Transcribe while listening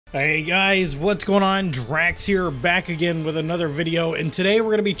Hey guys, what's going on? Drax here, back again with another video, and today we're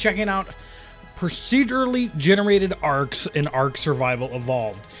going to be checking out procedurally generated arcs in Ark Survival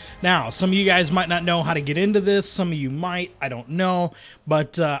Evolved. Now, some of you guys might not know how to get into this, some of you might, I don't know,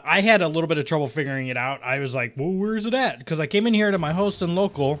 but I had a little bit of trouble figuring it out. I was like, well, where's it at? Because I came in here to my host and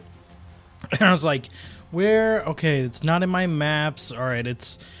local, and I was like, where? Okay, it's not in my maps. All right,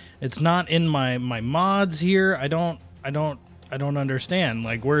 it's not in my mods here. I don't understand.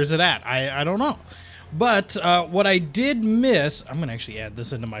 Like, where is it at? I don't know. But what I did miss, I'm gonna actually add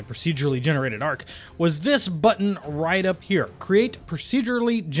this into my procedurally generated arc, was this button right up here, create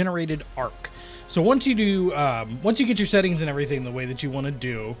procedurally generated arc. So once you do, once you get your settings and everything the way that you want to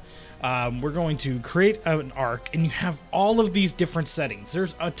do, we're going to create an arc, and you have all of these different settings.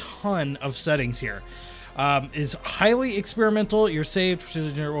 There's a ton of settings here. Is highly experimental. Your saved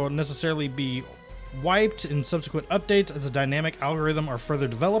will necessarily be wiped in subsequent updates as a dynamic algorithm are further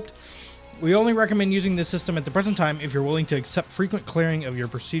developed. We only recommend using this system at the present time if you're willing to accept frequent clearing of your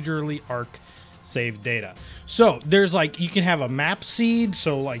procedurally arc saved data. So there's like, you can have a map seed.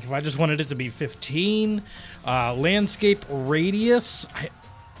 So like if I just wanted it to be 15, landscape radius,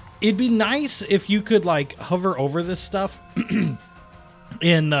 it'd be nice if you could like hover over this stuff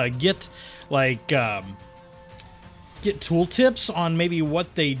and get like, get tooltips on maybe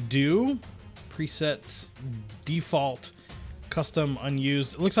what they do. Presets, default, custom,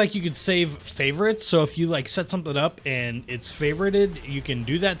 unused. It looks like you could save favorites, so if you like set something up and it's favorited, you can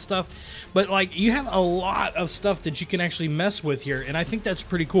do that stuff. But like, you have a lot of stuff that you can actually mess with here, and I think that's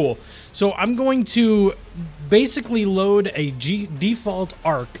pretty cool. So I'm going to basically load a default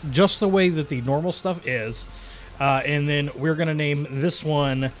arc just the way that the normal stuff is, and then we're going to name this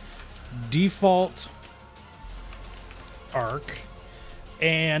one default arc.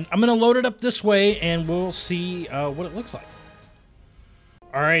 And I'm going to load it up this way, and we'll see what it looks like.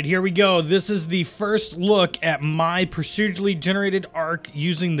 All right, here we go. This is the first look at my procedurally generated arc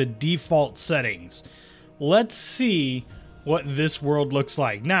using the default settings. Let's see what this world looks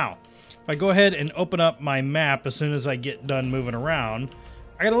like. Now, if I go ahead and open up my map as soon as I get done moving around,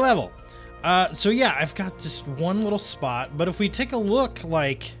 I got a level. So yeah, I've got just one little spot, but if we take a look,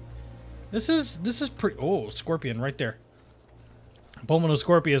 like, this is pretty... Oh, scorpion right there. Pulmono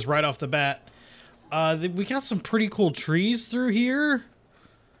Scorpius right off the bat. We got some pretty cool trees through here.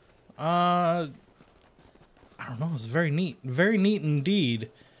 I don't know. It's very neat. Very neat indeed.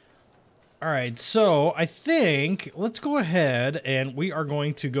 All right, so I think let's go ahead and we are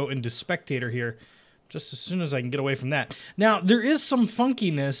going to go into spectator here just as soon as I can get away from that. Now, there is some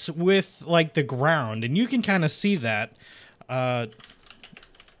funkiness with like the ground, and you can kind of see that.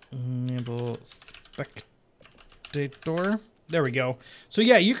 Enable spectator. There we go. So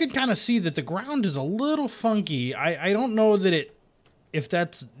yeah, you can kind of see that the ground is a little funky. I don't know that if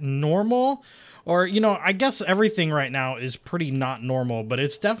that's normal, or, you know, I guess everything right now is pretty not normal, but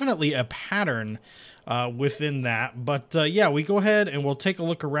it's definitely a pattern within that. But yeah, we go ahead and we'll take a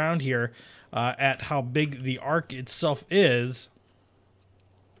look around here at how big the arc itself is.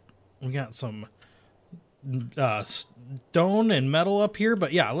 We got some stone and metal up here,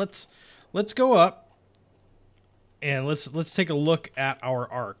 but yeah, let's go up. And let's take a look at our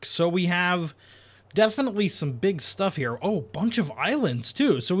arc. So we have definitely some big stuff here. Oh, bunch of islands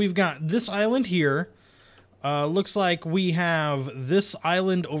too. So we've got this island here. Looks like we have this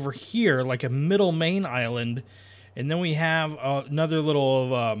island over here, like a middle main island. And then we have another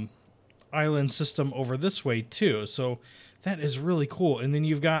little island system over this way too. So that is really cool. And then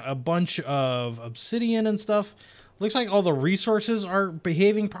you've got a bunch of obsidian and stuff. Looks like all the resources are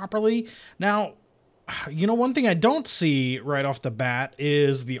behaving properly. Now, you know, one thing I don't see right off the bat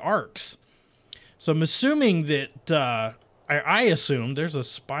is the arcs. So I'm assuming that, I assumed, there's a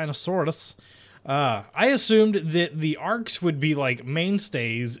Spinosaurus. I assumed that the arcs would be like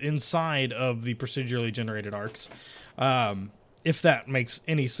mainstays inside of the procedurally generated arcs. If that makes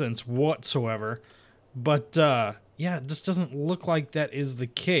any sense whatsoever. But, yeah, it just doesn't look like that is the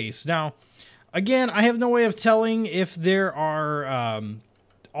case. Now, again, I have no way of telling if there are,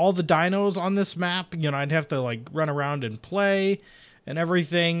 all the dinos on this map. You know, I'd have to like run around and play and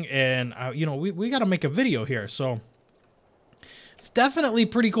everything, and you know, we got to make a video here, so it's definitely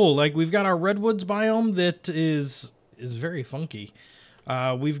pretty cool. Like, we've got our redwoods biome that is very funky.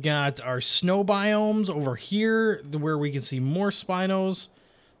 We've got our snow biomes over here where we can see more Spinos,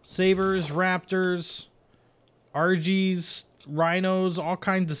 sabers, raptors, Argies, rhinos, all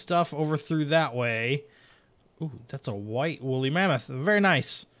kinds of stuff over through that way. Ooh, that's a white woolly mammoth. Very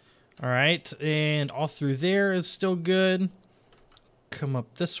nice. All right, and all through there is still good. Come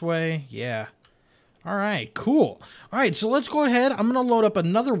up this way. Yeah. All right, cool. All right, so let's go ahead. I'm going to load up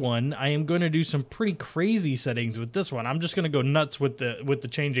another one. I am going to do some pretty crazy settings with this one. I'm just going to go nuts with the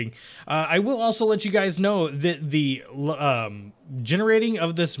changing. I will also let you guys know that the generating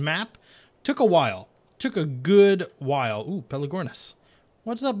of this map took a while. Took a good while. Ooh, Pelagornis.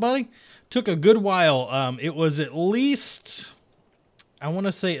 What's up, buddy? Took a good while. It was at least, I want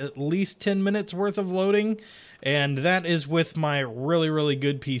to say at least 10 minutes worth of loading, and that is with my really, really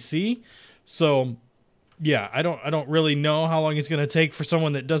good PC. So yeah, I don't really know how long it's going to take for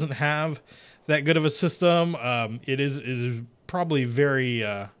someone that doesn't have that good of a system. It is probably very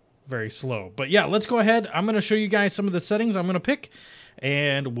very slow. But yeah, let's go ahead. I'm going to show you guys some of the settings I'm going to pick,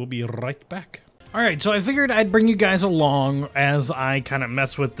 and we'll be right back. All right, so I figured I'd bring you guys along as I kind of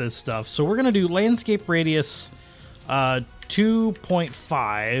mess with this stuff. So we're going to do landscape radius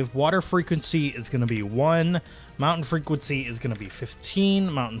 2.5. Water frequency is going to be 1. Mountain frequency is going to be 15.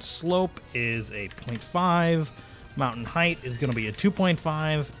 Mountain slope is a 0.5. Mountain height is going to be a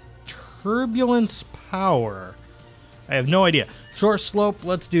 2.5. Turbulence power, I have no idea. Short slope,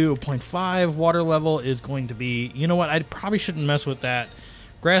 let's do 0.5. Water level is going to be, you know what, I probably shouldn't mess with that.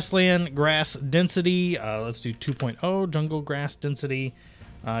 Grassland, grass density, let's do 2.0. Jungle grass density,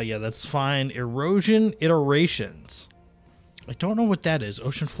 yeah, that's fine. Erosion iterations, I don't know what that is.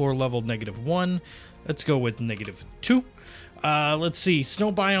 Ocean floor level, -1. Let's go with -2. Let's see.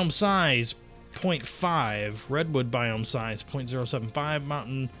 Snow biome size, 0.5. Redwood biome size, 0.075.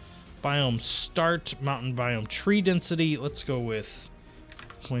 Mountain biome start. Mountain biome tree density. Let's go with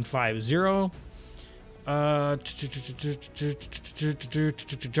 0.50.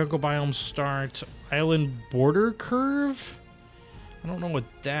 Jungle biome start. Island border curve. I don't know what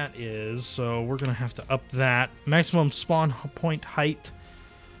that is, so we're going to have to up that. Maximum spawn point height.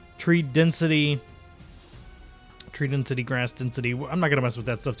 Tree density. Tree density, grass density. I'm not going to mess with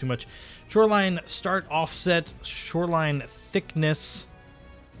that stuff too much. Shoreline start offset. Shoreline thickness.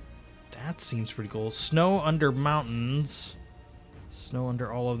 That seems pretty cool. Snow under mountains. Snow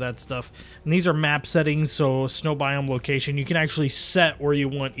under all of that stuff. And these are map settings, so snow biome location. You can actually set where you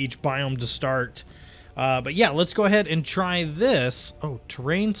want each biome to start. But yeah, let's go ahead and try this. Oh,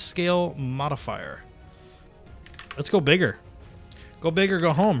 terrain scale modifier. Let's go bigger. Go big or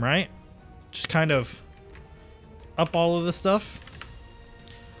go home, right? Just kind of up all of this stuff.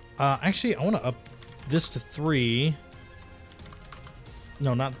 Actually, I want to up this to 3.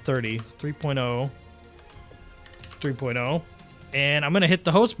 No, not 30. 3.0. 3.0. And I'm going to hit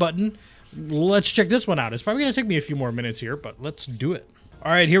the host button. Let's check this one out. It's probably going to take me a few more minutes here, but let's do it.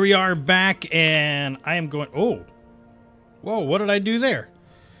 All right, here we are back, and I am going... Oh. Whoa, what did I do there?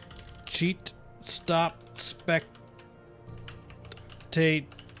 Cheat, stop, spectating.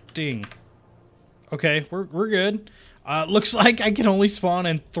 Okay, we're good. Looks like I can only spawn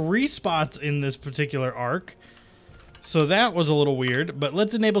in 3 spots in this particular arc. So that was a little weird, but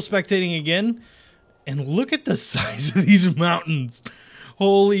let's enable spectating again. And look at the size of these mountains.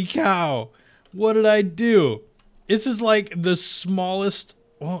 Holy cow. What did I do? This is like the smallest,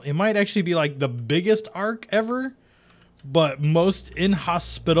 well, it might actually be like the biggest arc ever, but most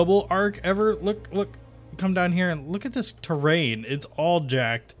inhospitable arc ever. Look, come down here and look at this terrain. It's all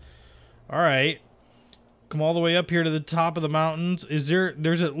jacked. All right. Come all the way up here to the top of the mountains.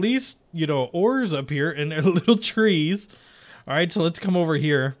 There's at least, you know, ores up here and they're little trees. All right, so let's come over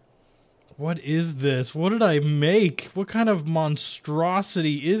here. What is this? What did I make? What kind of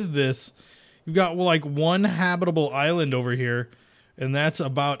monstrosity is this? You've got like one habitable island over here, and that's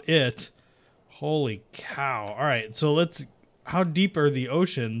about it. Holy cow. All right, so let's... How deep are the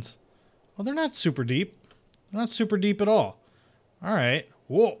oceans? Well, they're not super deep. Not super deep at all. All right.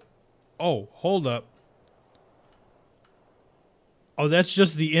 Whoa. Oh, hold up. Oh, that's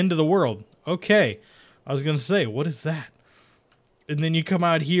just the end of the world. Okay. I was going to say, what is that? And then you come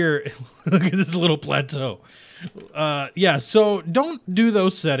out here, look at this little plateau. Yeah, so don't do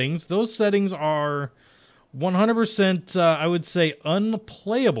those settings. Those settings are 100%, I would say,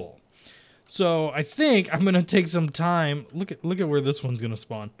 unplayable. So I think I'm going to take some time. Look at where this one's going to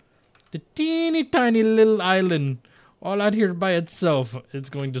spawn. The teeny tiny little island all out here by itself. It's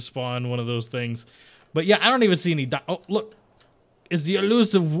going to spawn one of those things. But yeah, I don't even see any... Oh, look. It's the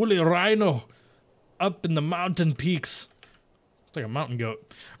elusive woolly rhino up in the mountain peaks. It's like a mountain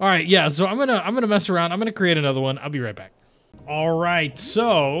goat. All right, yeah, so I'm gonna mess around. I'm gonna create another one. I'll be right back. All right,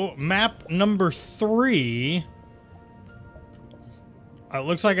 so map number 3. It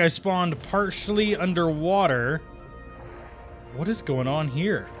looks like I spawned partially underwater. What is going on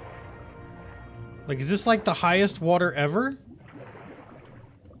here? Like, is this like the highest water ever?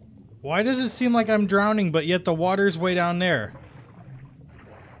 Why does it seem like I'm drowning, but yet the water's way down there?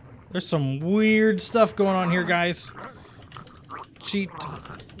 There's some weird stuff going on here, guys. Cheat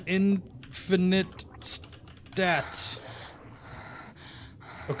infinite stats.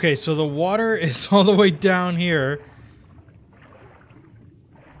 Okay, so the water is all the way down here.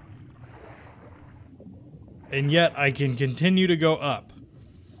 And yet I can continue to go up.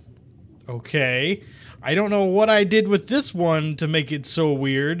 Okay. I don't know what I did with this one to make it so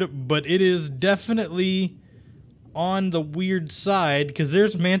weird, but it is definitely on the weird side because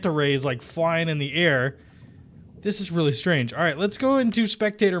there's manta rays like flying in the air. This is really strange. All right, let's go into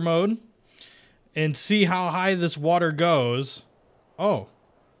spectator mode and see how high this water goes. Oh.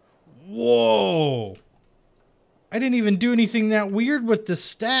 Whoa. I didn't even do anything that weird with the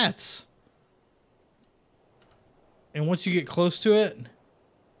stats. And once you get close to it,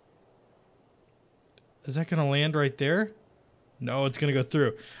 is that going to land right there? No, it's going to go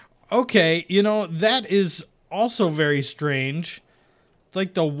through. Okay, you know, that is also very strange. It's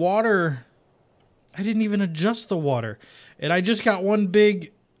like the water, I didn't even adjust the water. And I just got one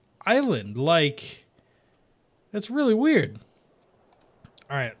big island. Like, that's really weird.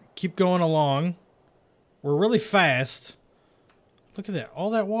 All right, keep going along. We're really fast. Look at that, all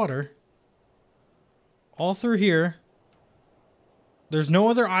that water. All through here. There's no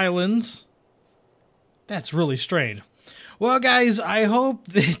other islands. That's really strange. Well, guys, I hope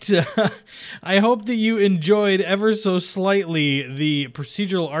that you enjoyed ever so slightly the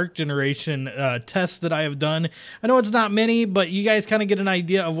procedural arc generation tests that I have done. I know it's not many, but you guys kind of get an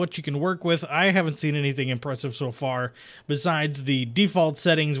idea of what you can work with. I haven't seen anything impressive so far besides the default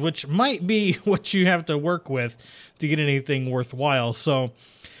settings, which might be what you have to work with to get anything worthwhile. So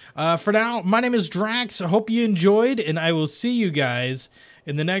for now, my name is Draax. I hope you enjoyed, and I will see you guys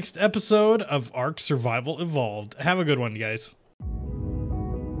in the next episode of Ark Survival Evolved. Have a good one, guys.